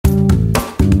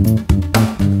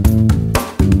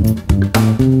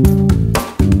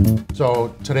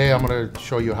today I'm going to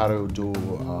show you how to do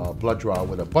blood draw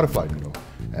with a butterfly needle.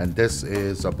 And this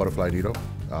is a butterfly needle,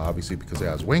 obviously because it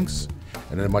has wings,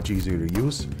 and they're much easier to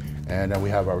use. And then we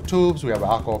have our tubes, we have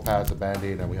our alcohol pads, the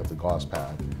Band-Aid, and we have the gauze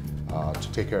pad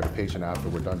to take care of the patient after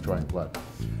we're done drawing blood.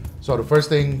 So the first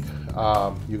thing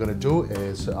you're going to do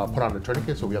is put on the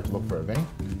tourniquet, so we have to look for a vein.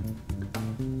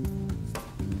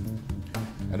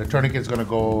 And the tourniquet is going to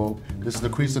go, this is the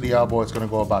crease of the elbow, it's going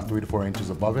to go about 3 to 4 inches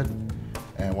above it.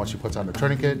 And once she puts on the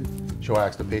tourniquet, she'll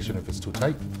ask the patient if it's too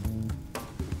tight.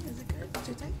 Is it good?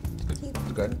 Too tight?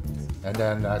 It's good. And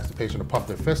then ask the patient to pump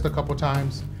their fist a couple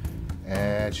times.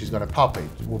 And she's going to palpate.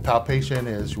 Well, palpation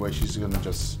is where she's going to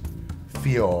just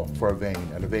feel for a vein,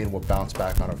 and the vein will bounce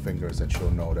back on her fingers and she'll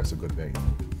know that's a good vein.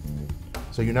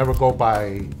 So you never go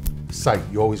by sight,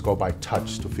 you always go by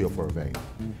touch to feel for a vein.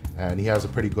 And he has a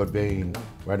pretty good vein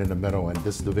right in the middle, and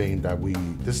this is the vein that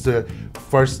this is the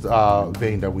first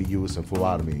vein that we use in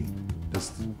phlebotomy.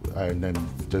 And then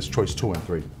there's choice 2 and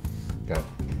 3. Okay.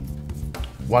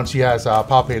 Once she has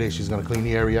palpated, she's going to clean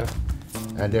the area.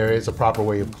 And there is a proper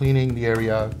way of cleaning the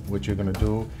area. What you're going to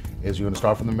do is you're going to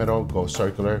start from the middle, go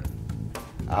circular,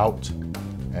 out,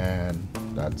 and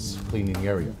that's cleaning the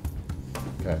area.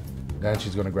 Okay. Then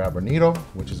she's going to grab her needle,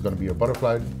 which is going to be a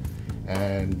butterfly.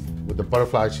 And with the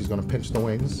butterfly, she's going to pinch the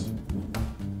wings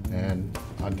and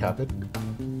uncap it.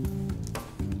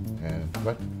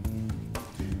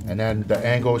 And then the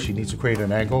angle, she needs to create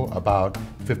an angle about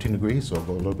 15 degrees, so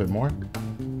go a little bit more.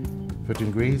 15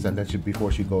 degrees, and then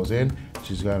before she goes in,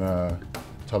 she's going to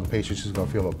tell the patient she's going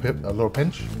to feel a little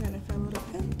pinch. I'm going to feel a little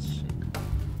pinch.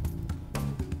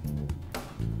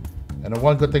 And the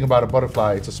one good thing about a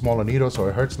butterfly, it's a smaller needle, so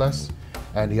it hurts less.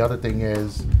 And the other thing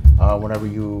is, whenever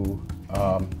you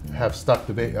have stuck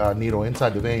the needle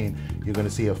inside the vein, you're going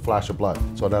to see a flash of blood.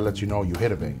 So that lets you know you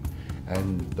hit a vein.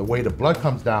 And the way the blood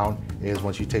comes down is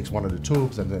when she takes one of the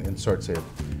tubes and then inserts it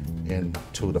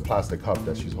into the plastic cup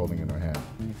that she's holding in her hand.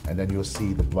 And then you'll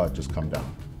see the blood just come down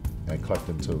and collect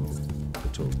into the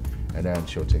tube. And then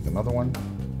she'll take another one,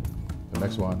 the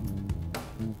next one,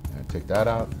 and take that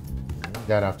out.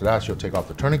 Then after that, she'll take off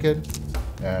the tourniquet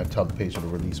and tell the patient to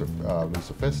release her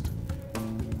fist.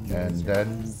 And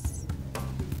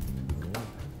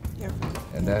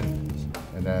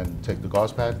then take the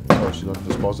gauze pad. So she's going to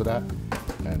dispose of that,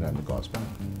 and then the gauze pad.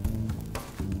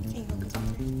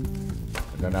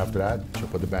 And then after that, she'll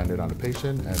put the Band-Aid on the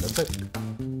patient, and that's it.